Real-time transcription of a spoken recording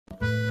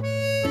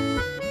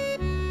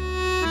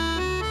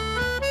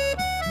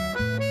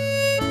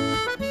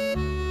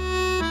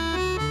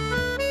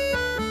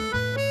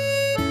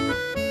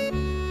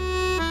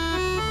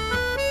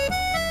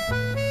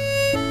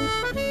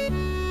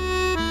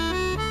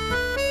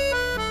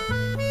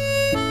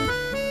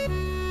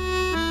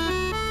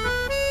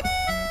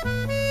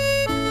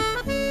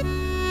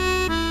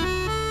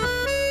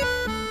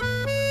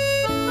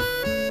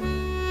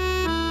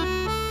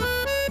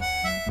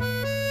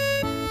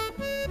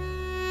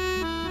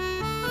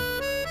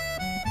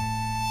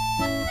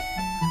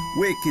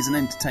Wick is an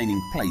entertaining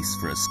place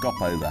for a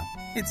stopover.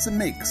 It's a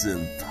mix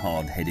of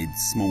hard-headed,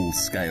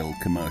 small-scale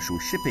commercial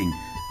shipping,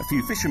 a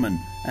few fishermen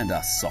and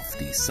us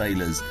softy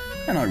sailors,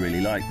 and I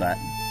really like that.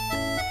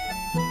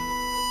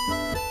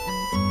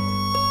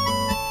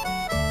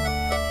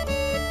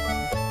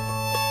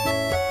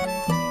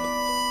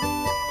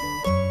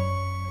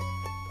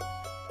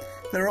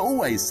 There are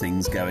always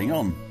things going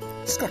on.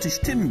 Scottish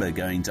timber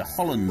going to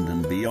Holland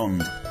and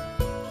beyond.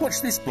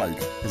 Watch this bloke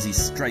as he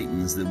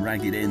straightens the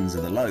ragged ends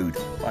of the load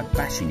by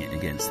bashing it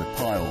against the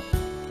pile.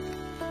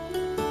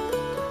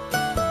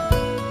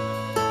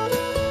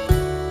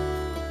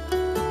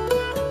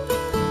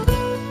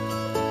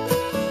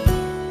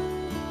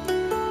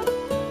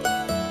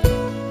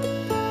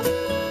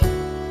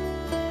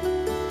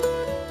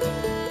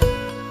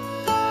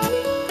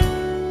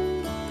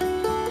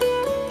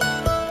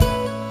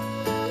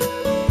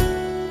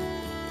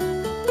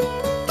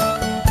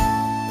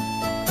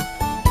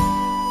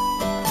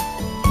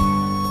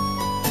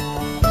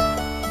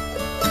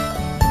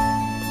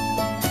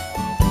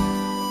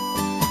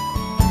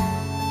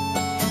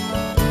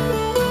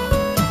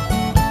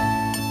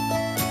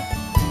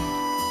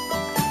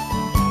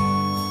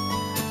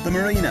 The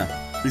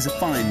marina is a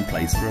fine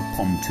place for a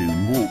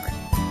pontoon walk.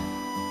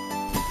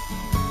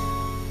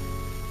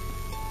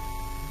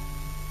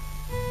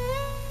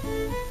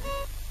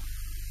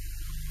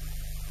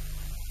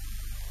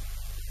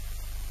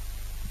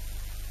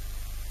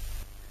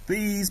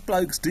 These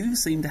blokes do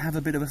seem to have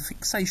a bit of a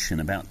fixation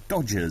about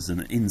dodgers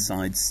and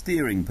inside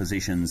steering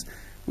positions,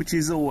 which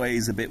is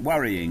always a bit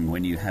worrying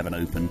when you have an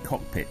open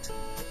cockpit.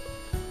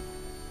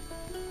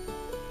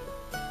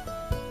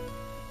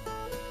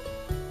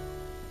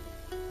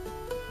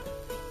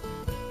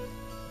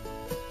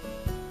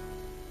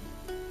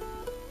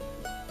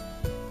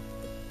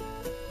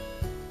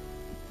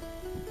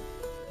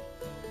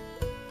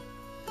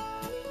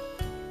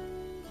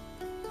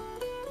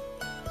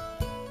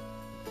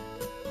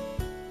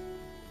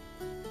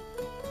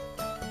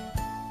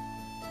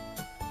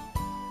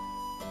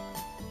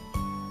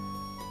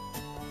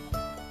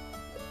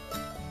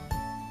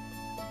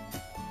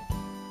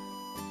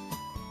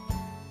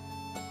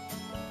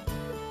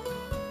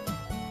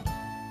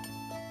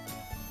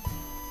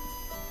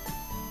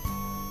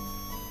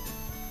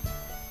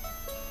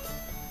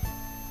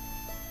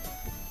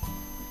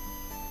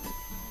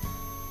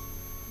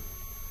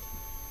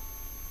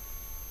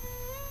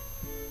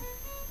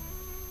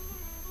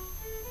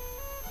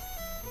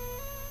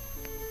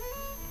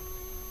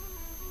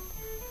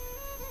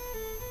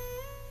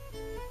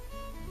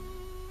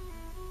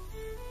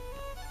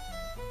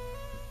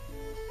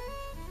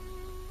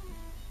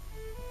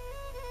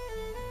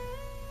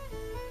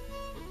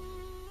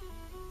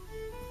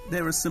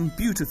 There are some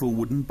beautiful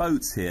wooden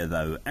boats here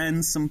though,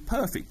 and some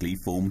perfectly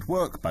formed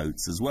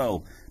workboats as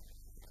well.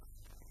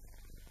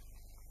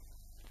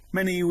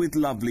 Many with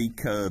lovely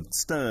curved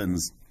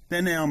sterns.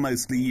 They're now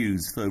mostly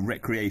used for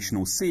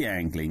recreational sea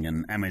angling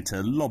and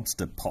amateur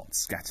lobster pot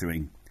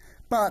scattering.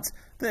 But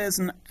there's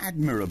an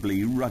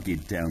admirably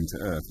rugged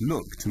down-to-earth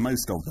look to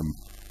most of them.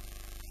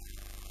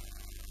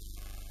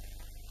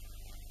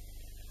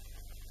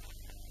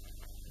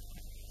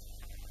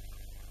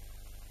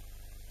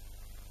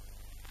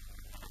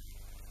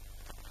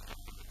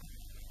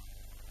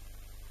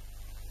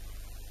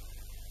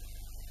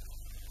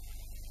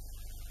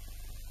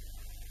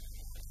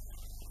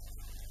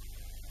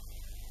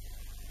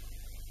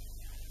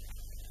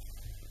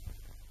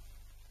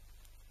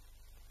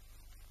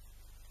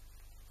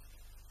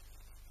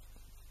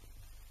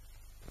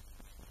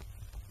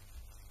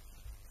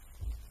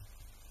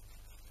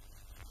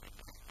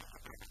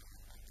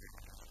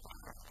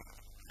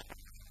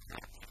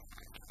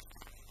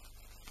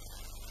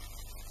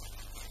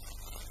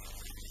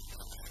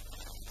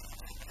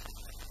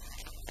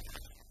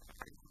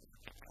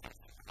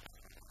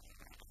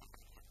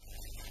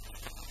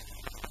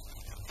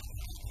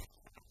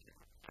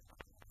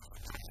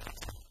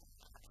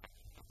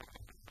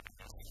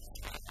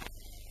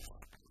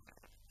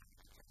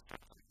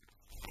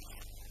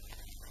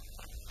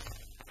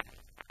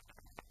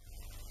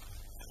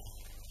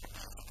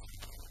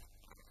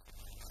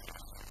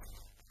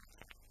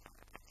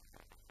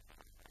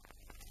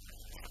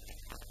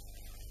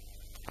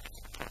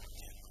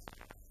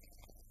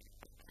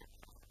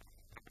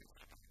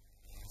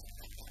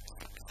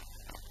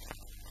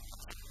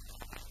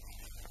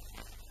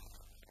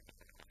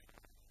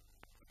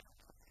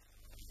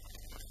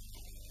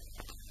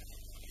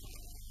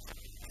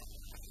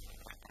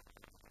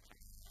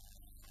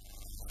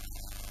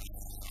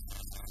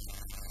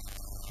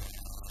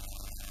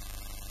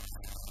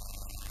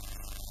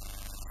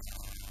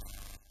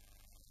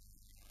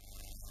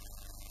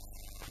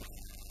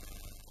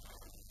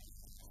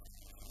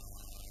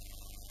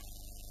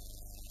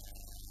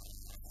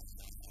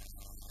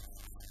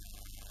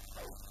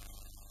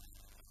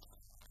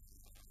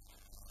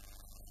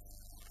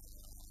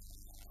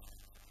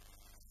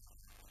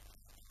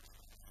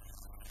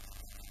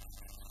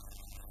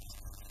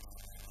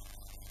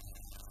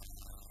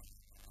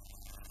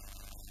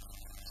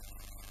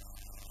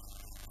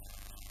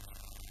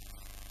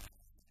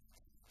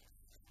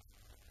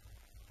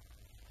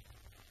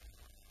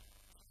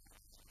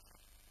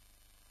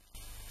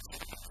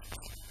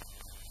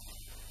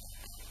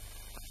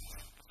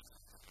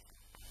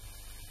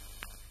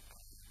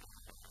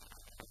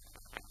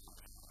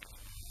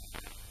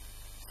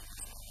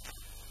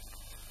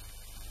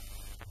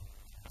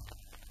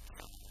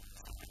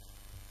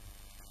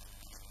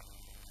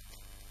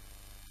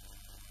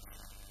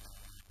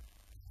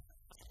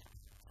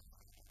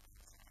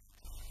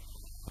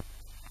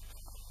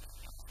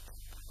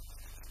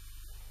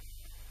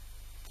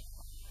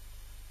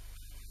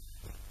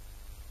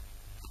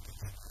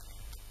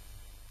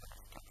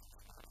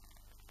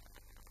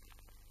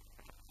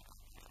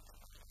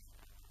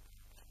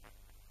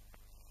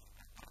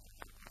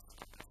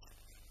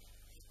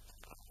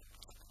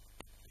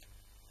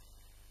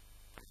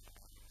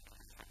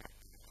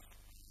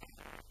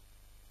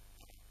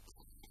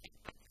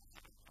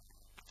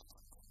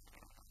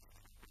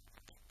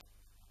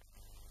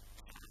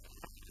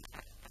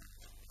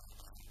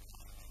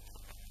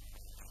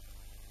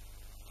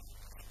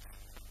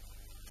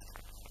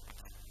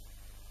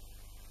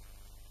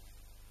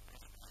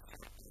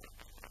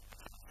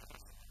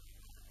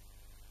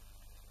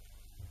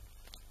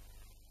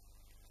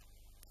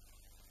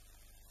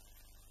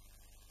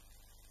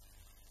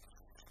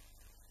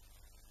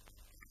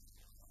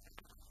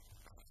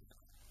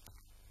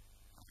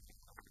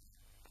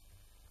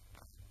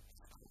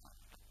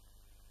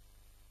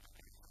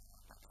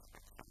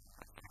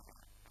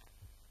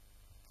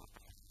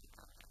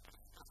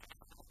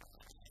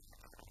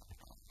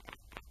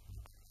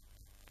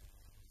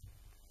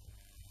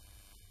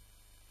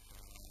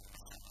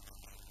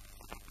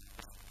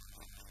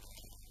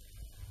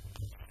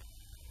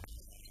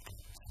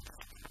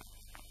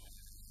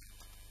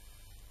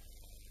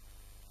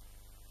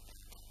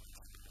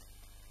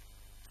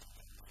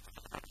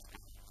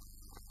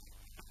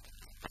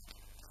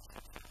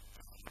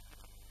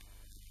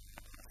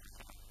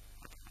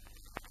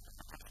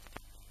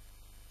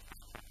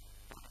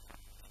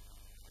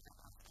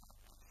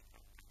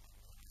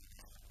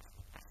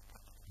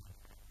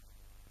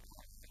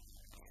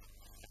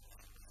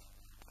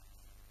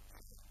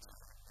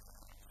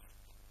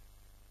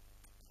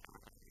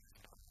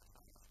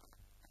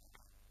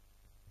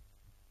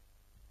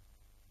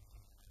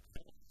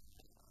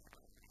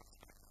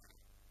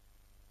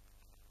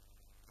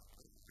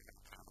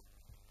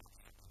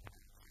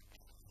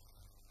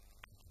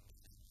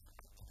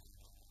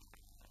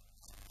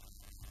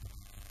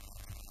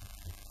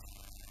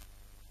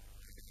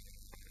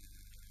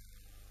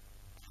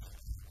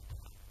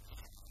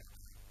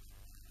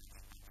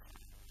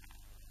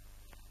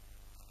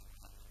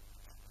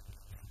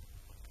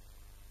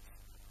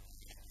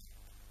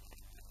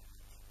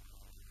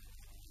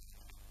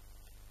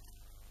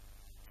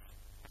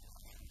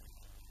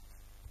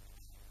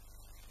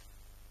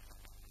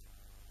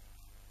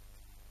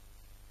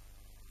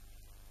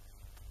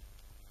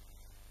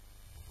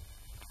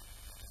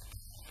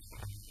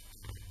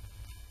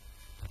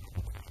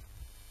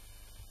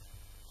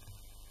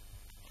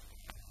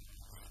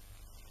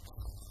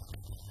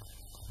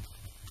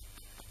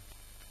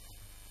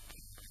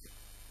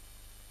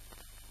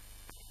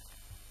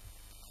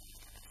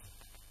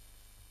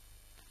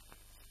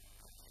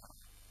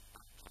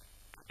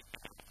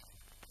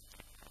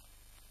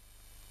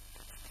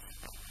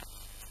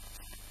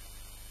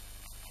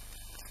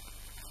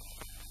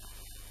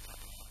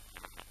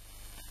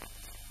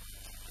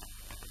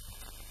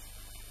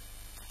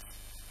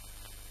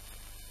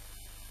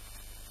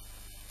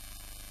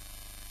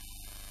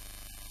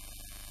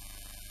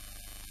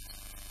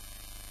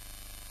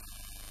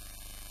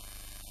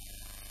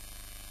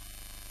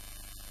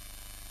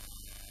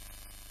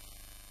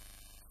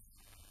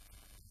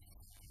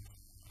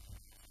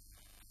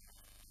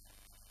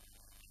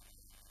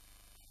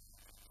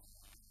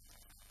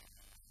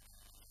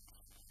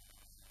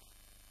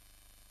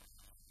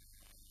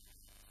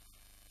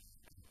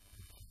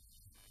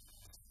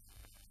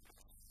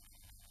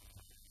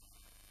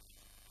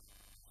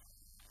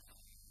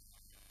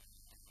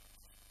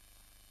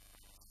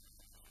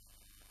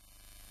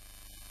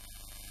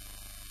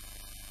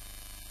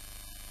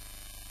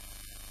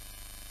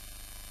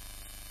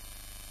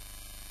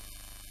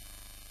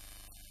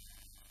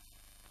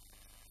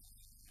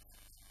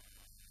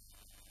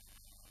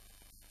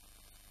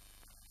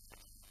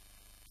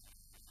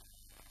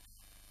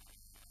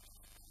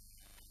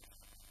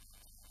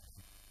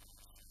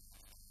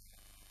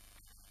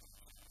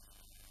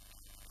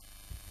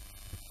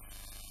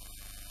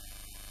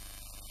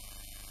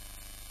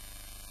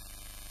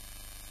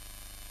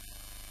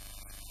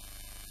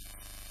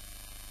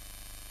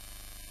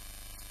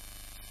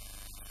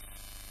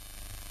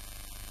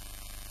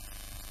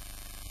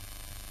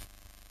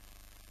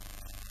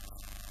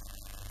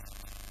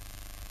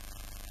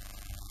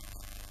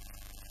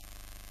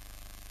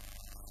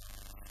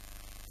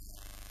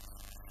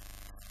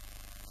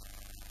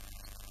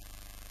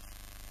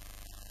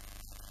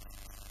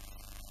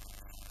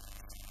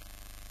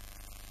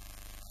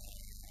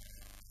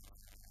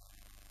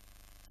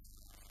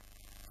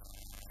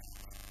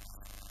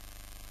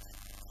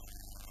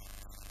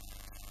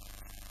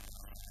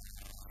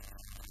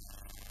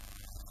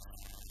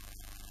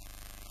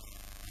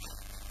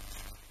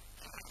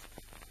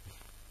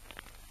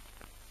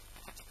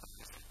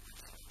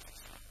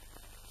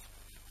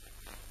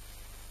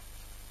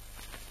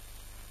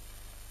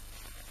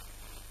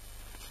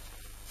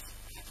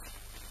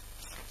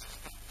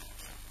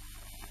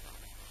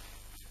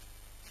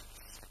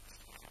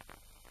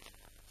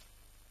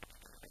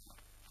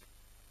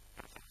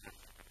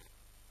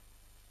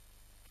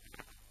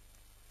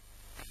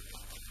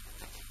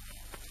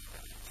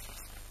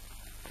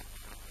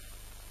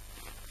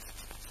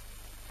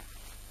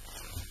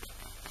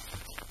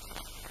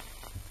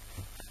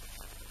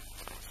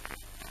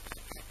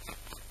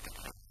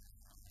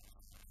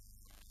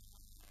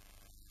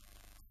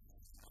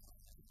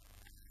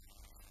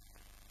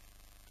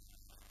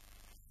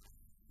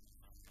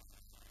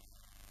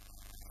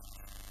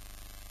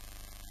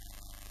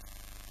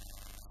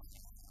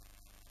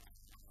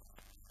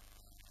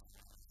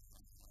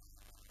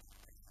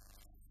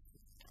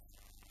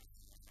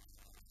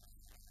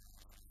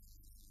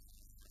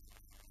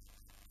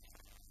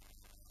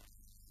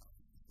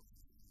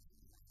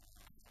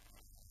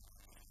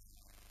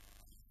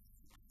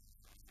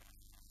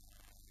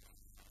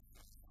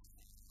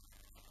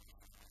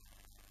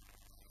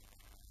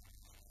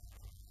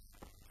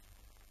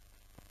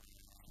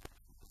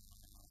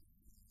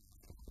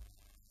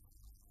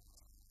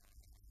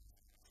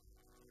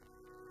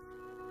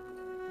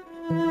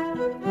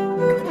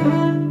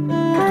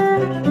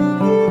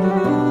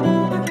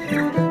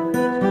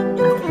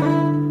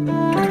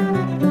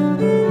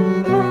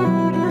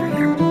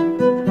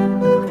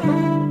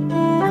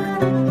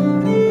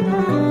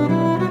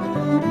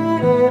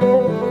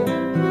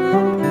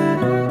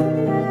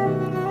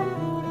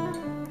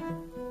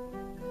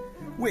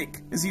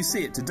 Wick, as you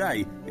see it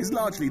today, is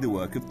largely the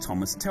work of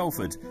Thomas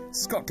Telford,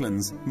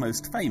 Scotland's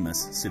most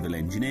famous civil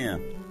engineer.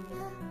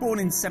 Born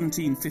in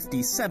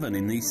 1757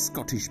 in the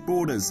Scottish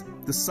borders,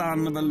 the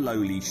son of a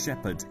lowly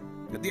shepherd.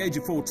 At the age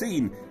of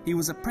 14, he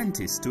was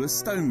apprenticed to a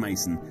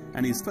stonemason,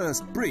 and his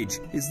first bridge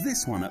is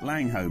this one at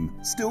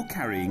Langholm, still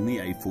carrying the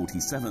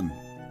A47.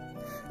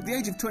 At the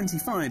age of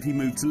 25, he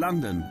moved to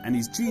London, and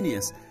his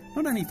genius,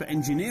 not only for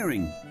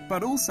engineering,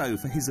 but also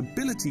for his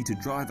ability to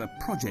drive a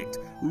project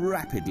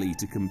rapidly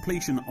to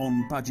completion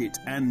on budget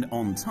and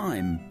on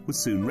time, was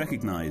soon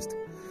recognised.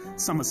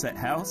 Somerset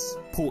House,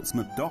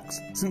 Portsmouth Docks,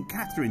 St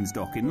Catherine's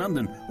Dock in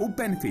London all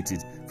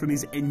benefited from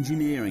his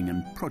engineering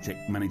and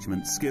project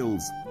management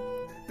skills.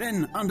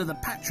 Then, under the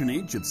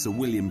patronage of Sir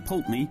William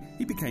Pulteney,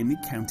 he became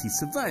the county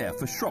surveyor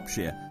for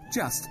Shropshire,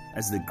 just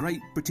as the Great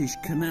British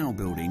Canal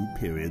building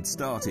period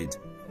started.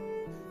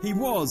 He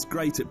was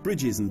great at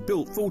bridges and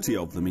built 40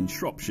 of them in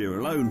Shropshire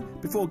alone,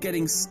 before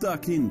getting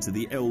stuck into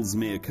the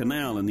Ellesmere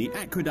Canal and the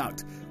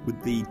aqueduct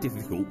with the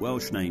difficult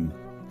Welsh name.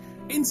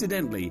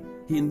 Incidentally,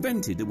 he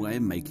invented a way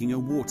of making a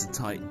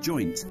watertight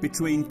joint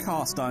between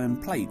cast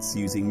iron plates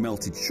using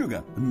melted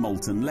sugar and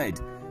molten lead.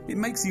 It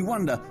makes you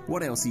wonder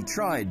what else he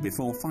tried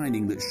before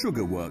finding that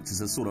sugar worked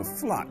as a sort of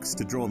flux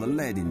to draw the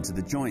lead into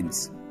the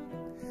joints.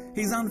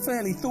 He's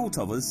unfairly thought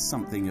of as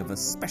something of a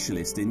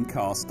specialist in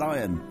cast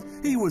iron.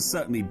 He was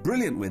certainly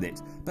brilliant with it,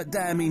 but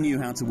damn, he knew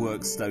how to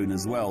work stone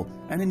as well,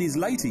 and in his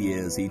later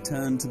years he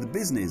turned to the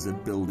business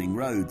of building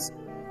roads.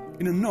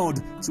 In a nod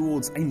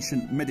towards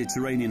ancient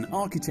Mediterranean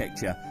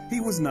architecture,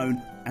 he was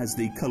known as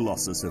the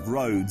Colossus of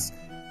Rhodes.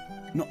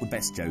 Not the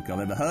best joke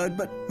I've ever heard,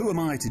 but who am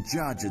I to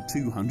judge a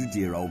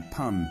 200-year-old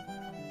pun?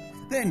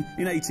 Then,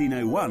 in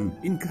 1801,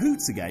 in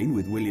cahoots again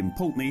with William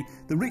Pulteney,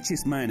 the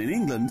richest man in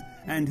England,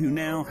 and who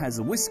now has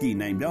a whisky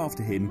named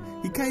after him,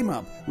 he came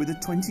up with a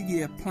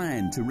 20-year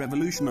plan to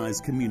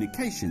revolutionise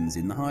communications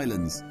in the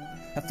Highlands.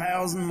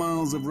 1,000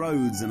 miles of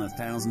roads and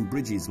 1,000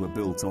 bridges were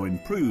built or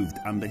improved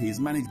under his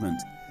management.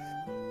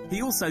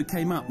 He also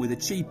came up with a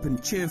cheap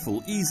and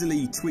cheerful,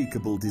 easily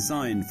tweakable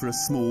design for a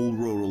small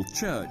rural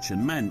church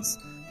and manse.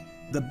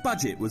 The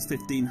budget was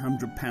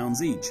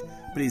 £1,500 each,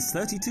 but his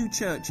 32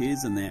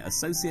 churches and their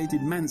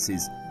associated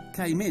manses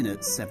came in at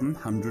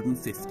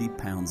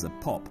 £750 a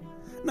pop.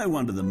 No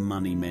wonder the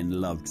money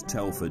men loved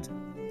Telford.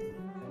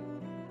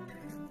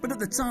 But at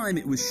the time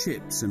it was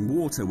ships and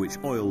water which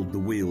oiled the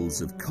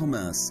wheels of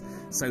commerce,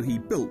 so he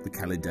built the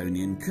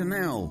Caledonian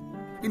Canal,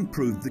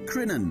 improved the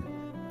Crinan,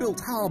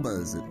 built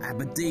harbours at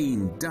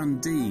Aberdeen,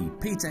 Dundee,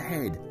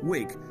 Peterhead,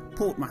 Wick,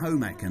 Port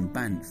Mahomac and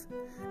Banff.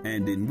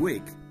 And in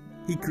Wick,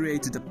 he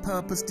created a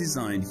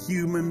purpose-designed,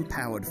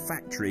 human-powered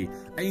factory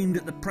aimed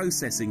at the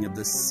processing of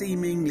the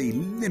seemingly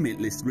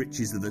limitless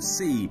riches of the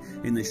sea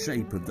in the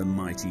shape of the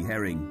mighty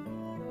herring.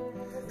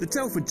 The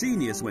Telford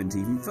genius went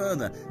even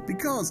further,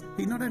 because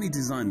he not only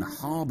designed the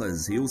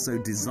harbours, he also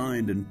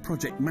designed and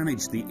project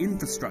managed the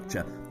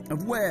infrastructure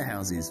of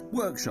warehouses,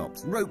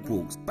 workshops, rope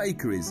walks,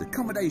 bakeries,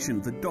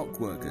 accommodation for dock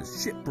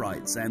workers,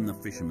 shipwrights and the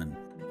fishermen.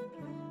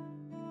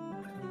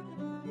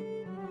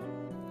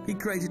 He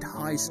created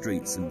high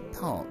streets and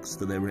parks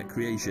for their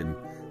recreation,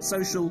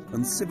 social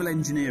and civil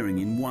engineering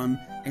in one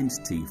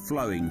entity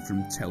flowing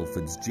from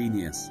Telford's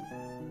genius.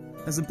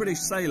 As a British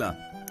sailor,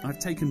 I've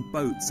taken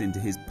boats into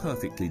his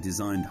perfectly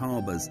designed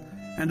harbours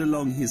and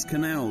along his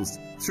canals,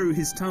 through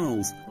his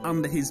tunnels,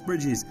 under his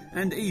bridges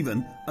and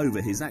even over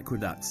his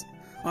aqueducts.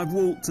 I've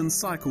walked and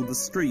cycled the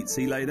streets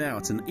he laid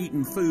out and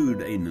eaten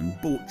food in and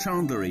bought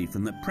chandlery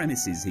from the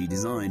premises he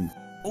designed.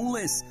 All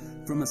this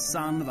from a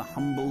son of a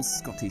humble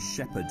Scottish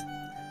shepherd.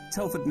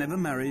 Telford never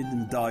married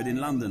and died in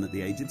London at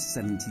the age of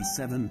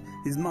 77,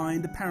 his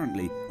mind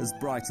apparently as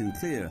bright and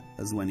clear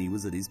as when he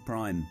was at his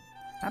prime.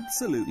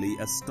 Absolutely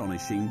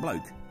astonishing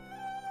bloke.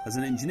 As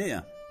an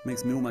engineer,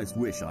 makes me almost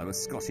wish I was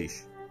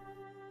Scottish.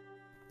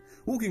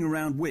 Walking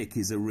around Wick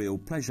is a real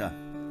pleasure.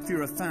 If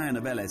you're a fan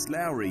of L.S.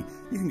 Lowry,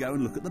 you can go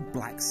and look at the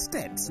Black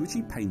Steps, which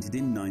he painted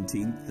in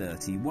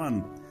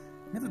 1931.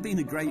 Never been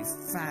a great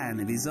fan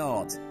of his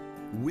art.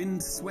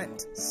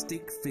 Wind-swept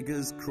stick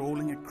figures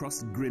crawling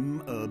across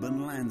grim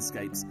urban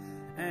landscapes,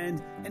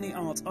 and any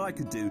art I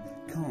could do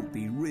can't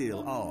be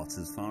real art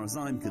as far as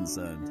I'm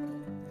concerned.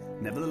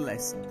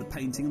 Nevertheless, the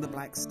painting of the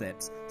Black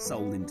Steps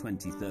sold in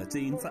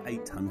 2013 for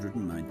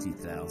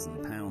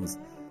 £890,000,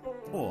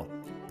 or,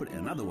 put it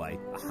another way,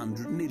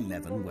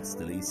 111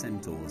 westerly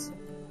centaurs.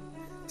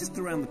 Just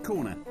around the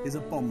corner is a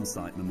bomb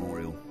site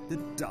memorial. The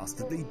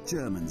dastardly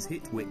Germans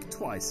hit Wick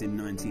twice in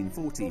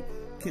 1940,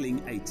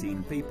 killing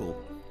 18 people.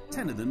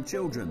 10 of them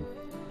children.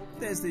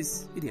 There's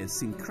this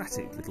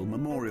idiosyncratic little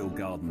memorial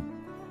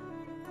garden,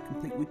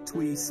 complete with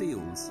twee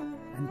seals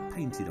and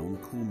painted on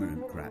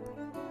cormorant crap.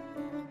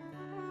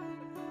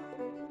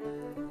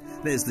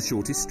 There's the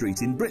shortest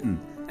street in Britain,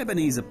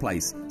 Ebenezer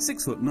Place,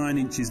 6 foot 9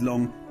 inches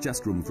long,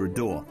 just room for a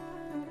door.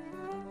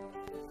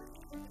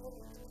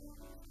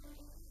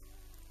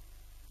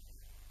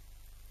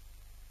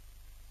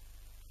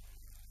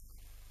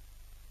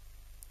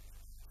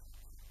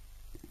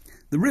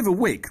 The River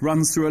Wick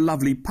runs through a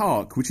lovely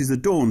park which is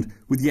adorned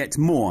with yet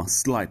more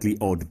slightly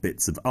odd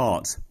bits of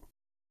art.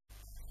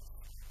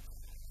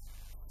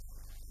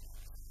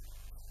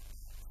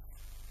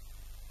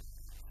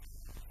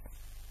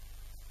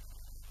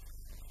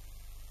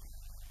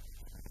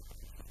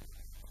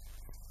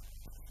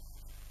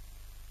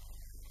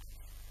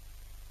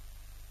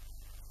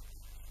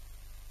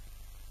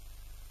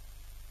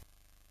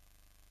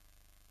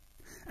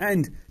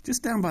 And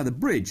just down by the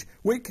bridge,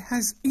 Wick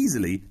has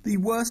easily the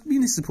worst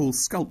municipal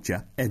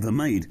sculpture ever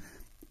made,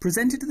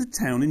 presented to the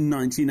town in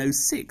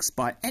 1906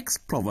 by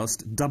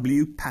ex-Provost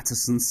W.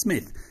 Patterson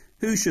Smith,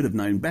 who should have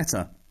known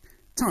better.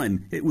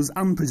 Time it was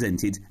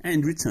unpresented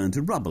and returned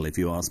to rubble, if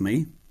you ask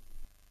me.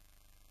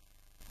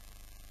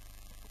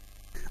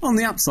 On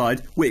the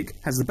upside, Wick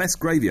has the best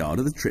graveyard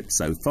of the trip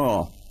so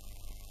far.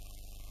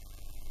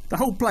 The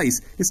whole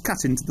place is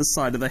cut into the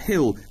side of a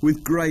hill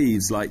with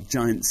graves like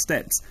giant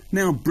steps,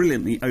 now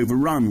brilliantly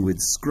overrun with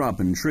scrub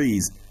and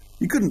trees.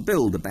 You couldn't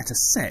build a better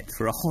set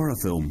for a horror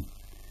film.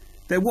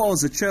 There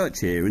was a church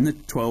here in the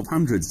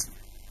 1200s,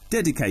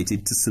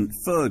 dedicated to St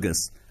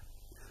Fergus,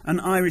 an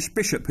Irish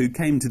bishop who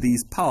came to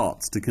these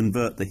parts to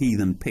convert the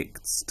heathen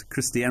Picts to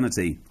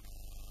Christianity.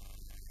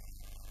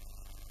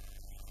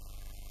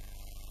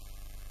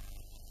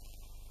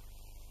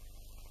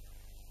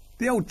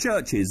 The old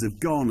churches have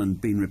gone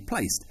and been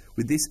replaced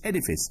with this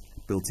edifice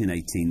built in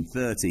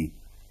 1830.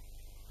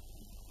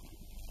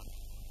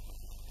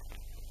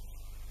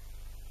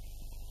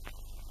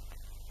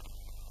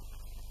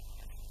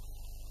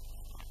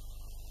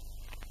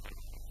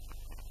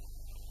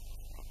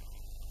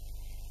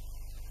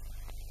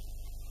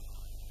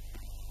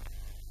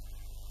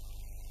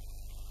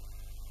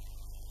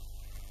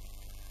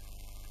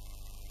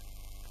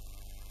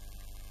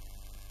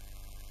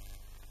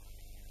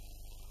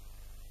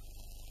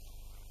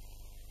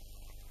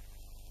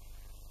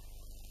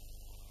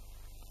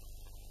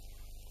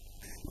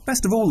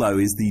 Best of all, though,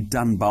 is the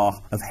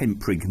Dunbar of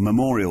Hemprig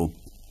Memorial.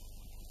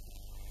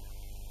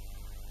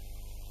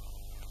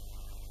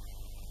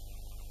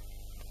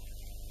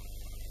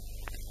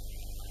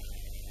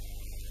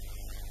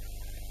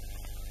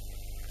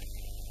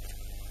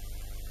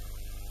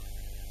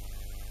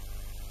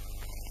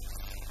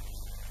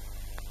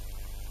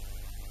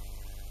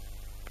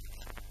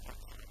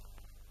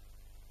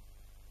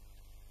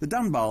 The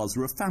Dunbars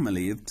were a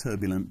family of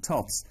turbulent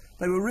toffs.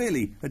 They were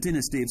really a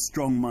dynasty of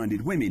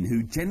strong-minded women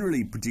who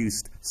generally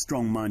produced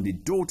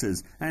strong-minded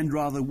daughters and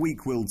rather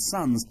weak-willed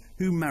sons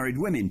who married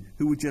women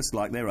who were just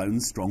like their own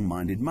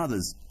strong-minded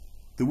mothers.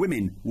 The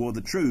women wore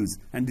the truths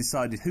and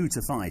decided who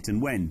to fight and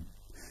when.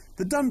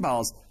 The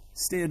Dunbars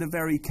steered a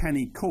very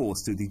canny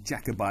course through the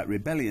Jacobite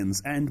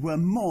rebellions and were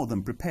more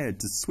than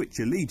prepared to switch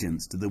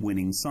allegiance to the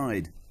winning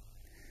side.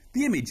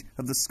 The image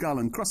of the skull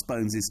and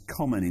crossbones is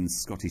common in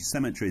Scottish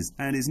cemeteries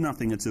and is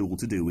nothing at all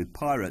to do with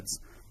pirates.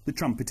 The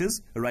trumpeters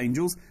are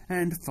angels,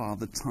 and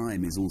Father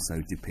Time is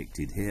also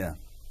depicted here.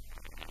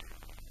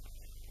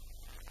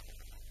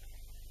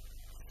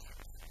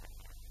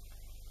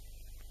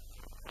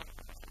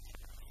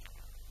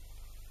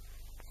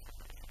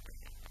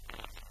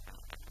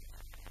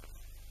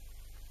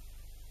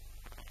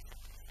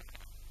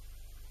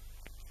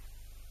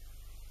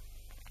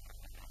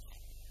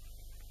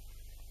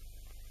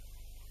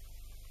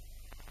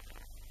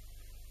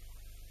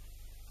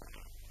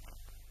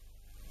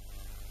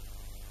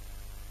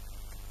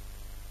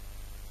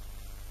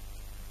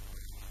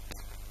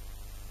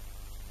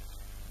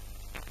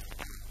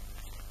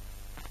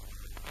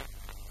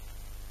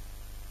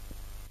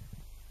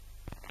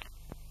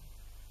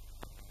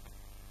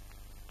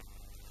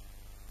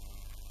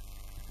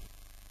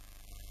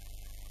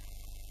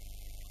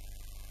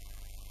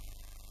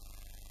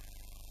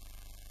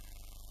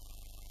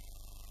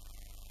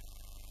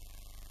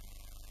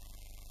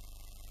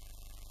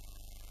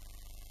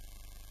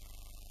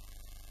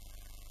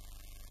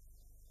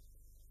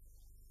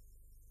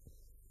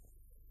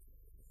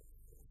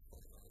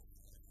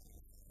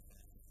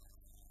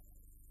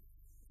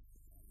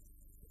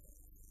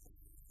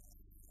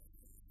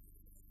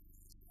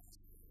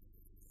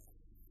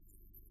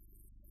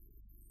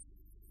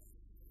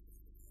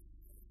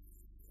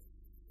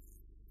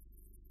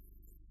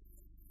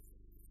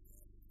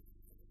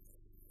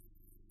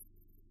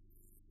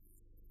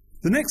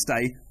 The next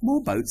day, more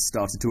boats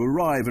started to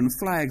arrive and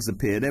flags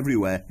appeared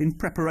everywhere in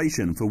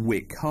preparation for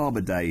Wick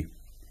Harbour Day.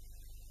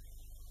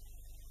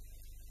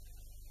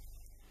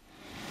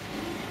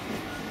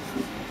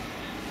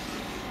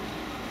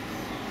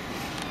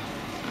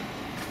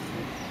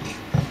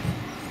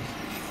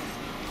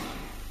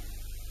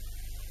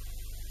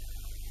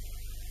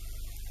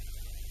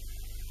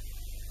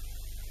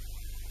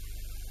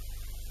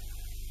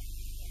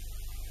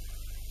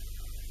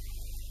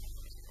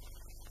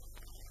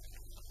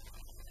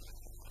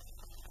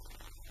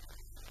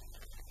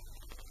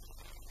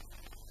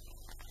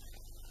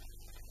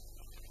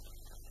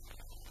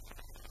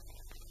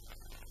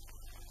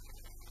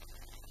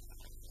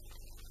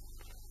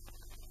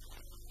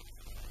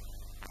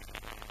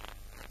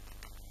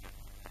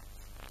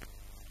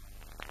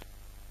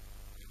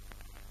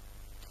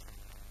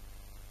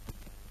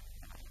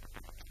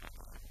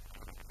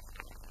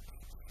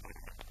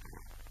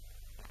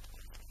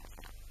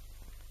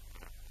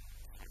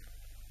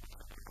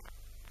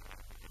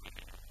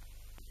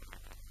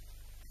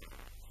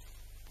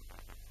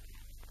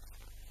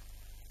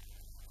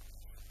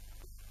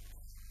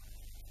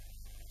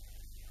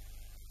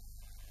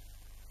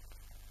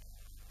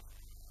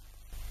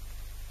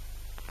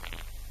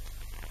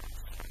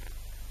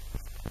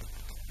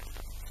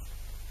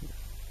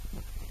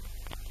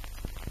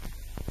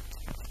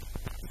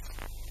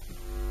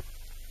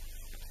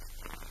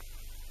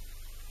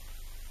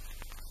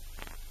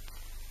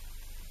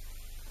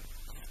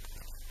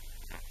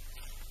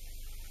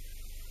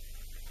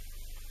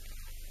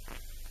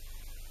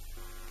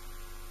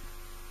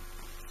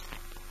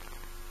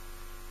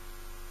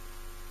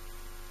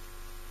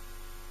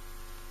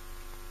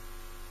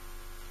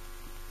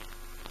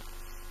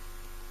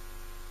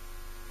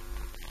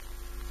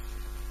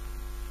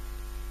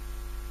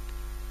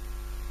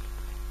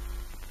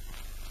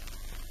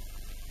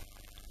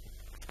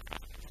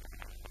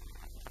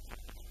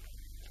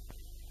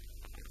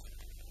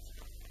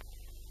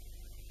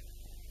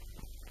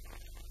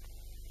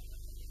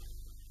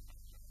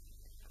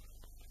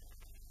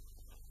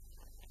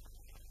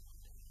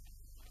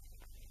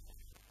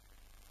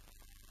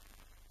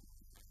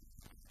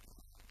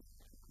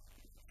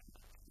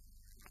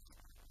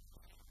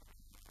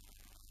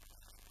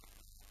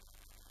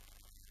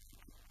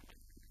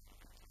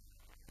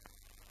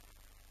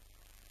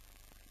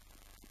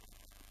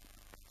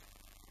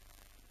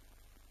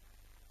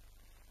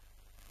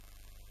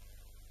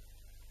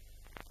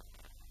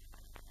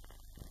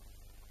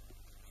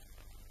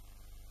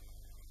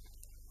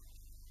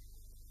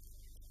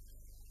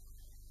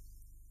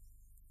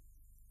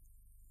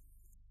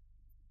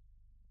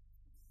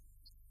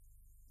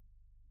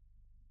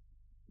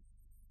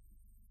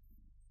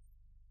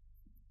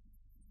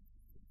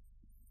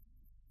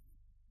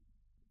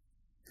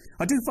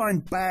 I do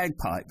find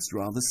bagpipes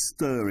rather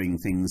stirring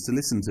things to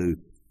listen to,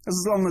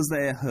 as long as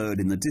they're heard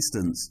in the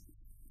distance.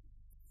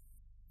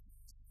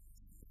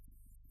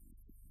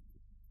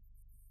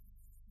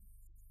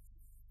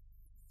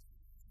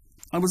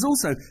 I was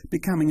also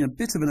becoming a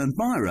bit of an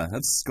admirer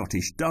of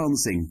Scottish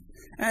dancing,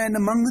 and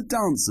among the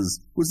dancers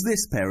was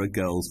this pair of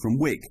girls from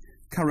Wick,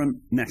 current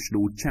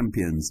national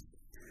champions.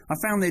 I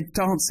found their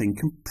dancing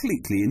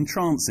completely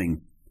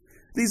entrancing.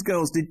 These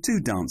girls did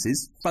 2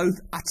 dances, both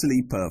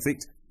utterly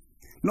perfect.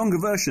 Longer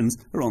versions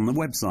are on the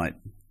website.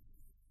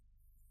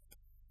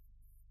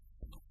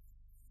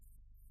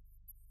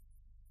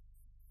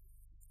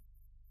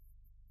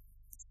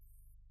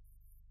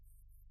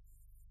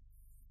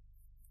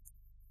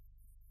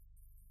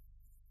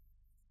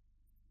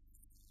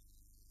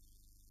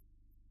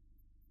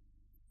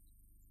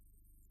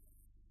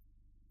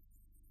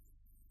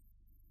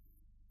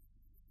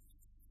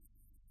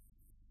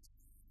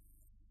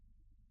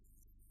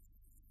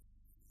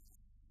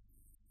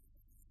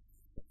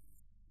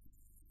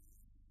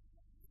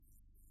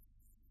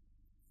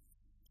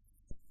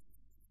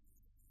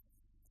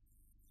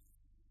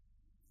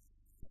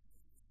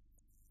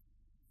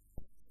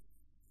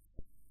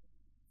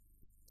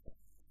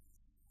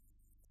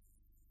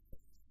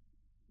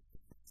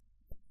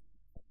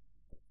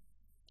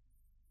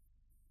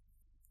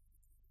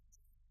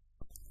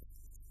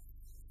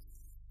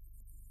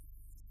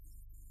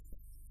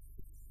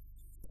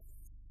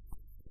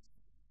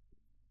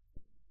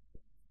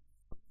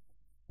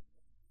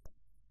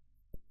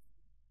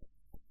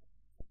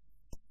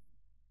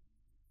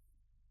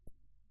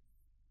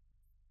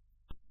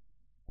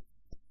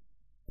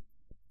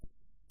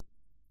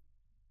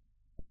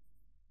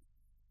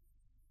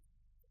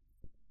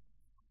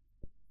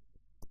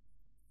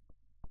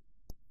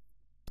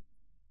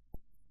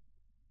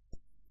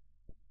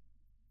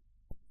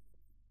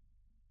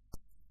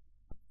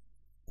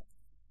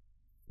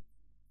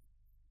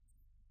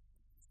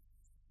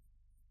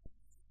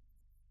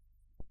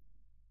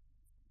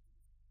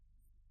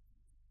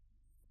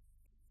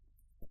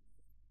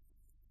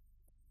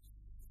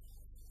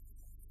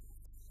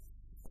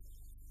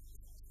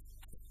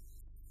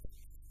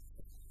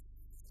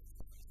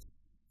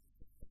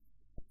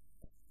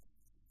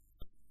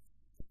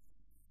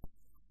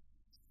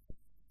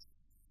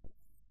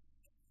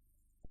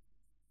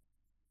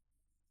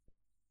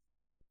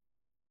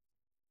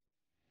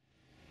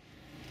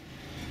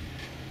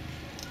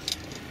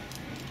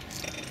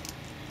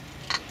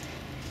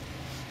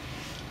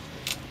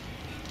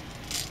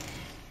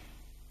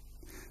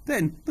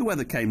 Then the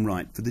weather came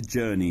right for the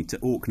journey to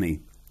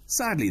Orkney.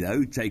 Sadly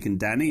though, Jake and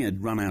Danny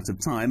had run out of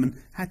time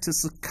and had to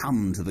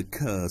succumb to the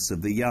curse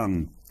of the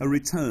young, a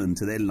return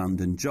to their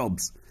London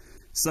jobs.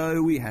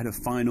 So we had a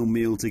final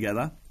meal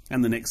together,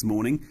 and the next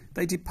morning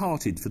they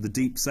departed for the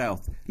deep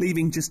south,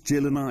 leaving just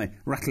Jill and I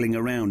rattling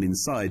around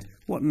inside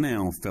what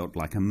now felt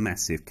like a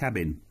massive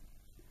cabin.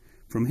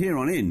 From here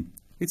on in,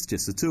 it's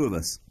just the 2 of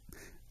us.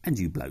 And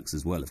you blokes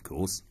as well, of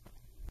course.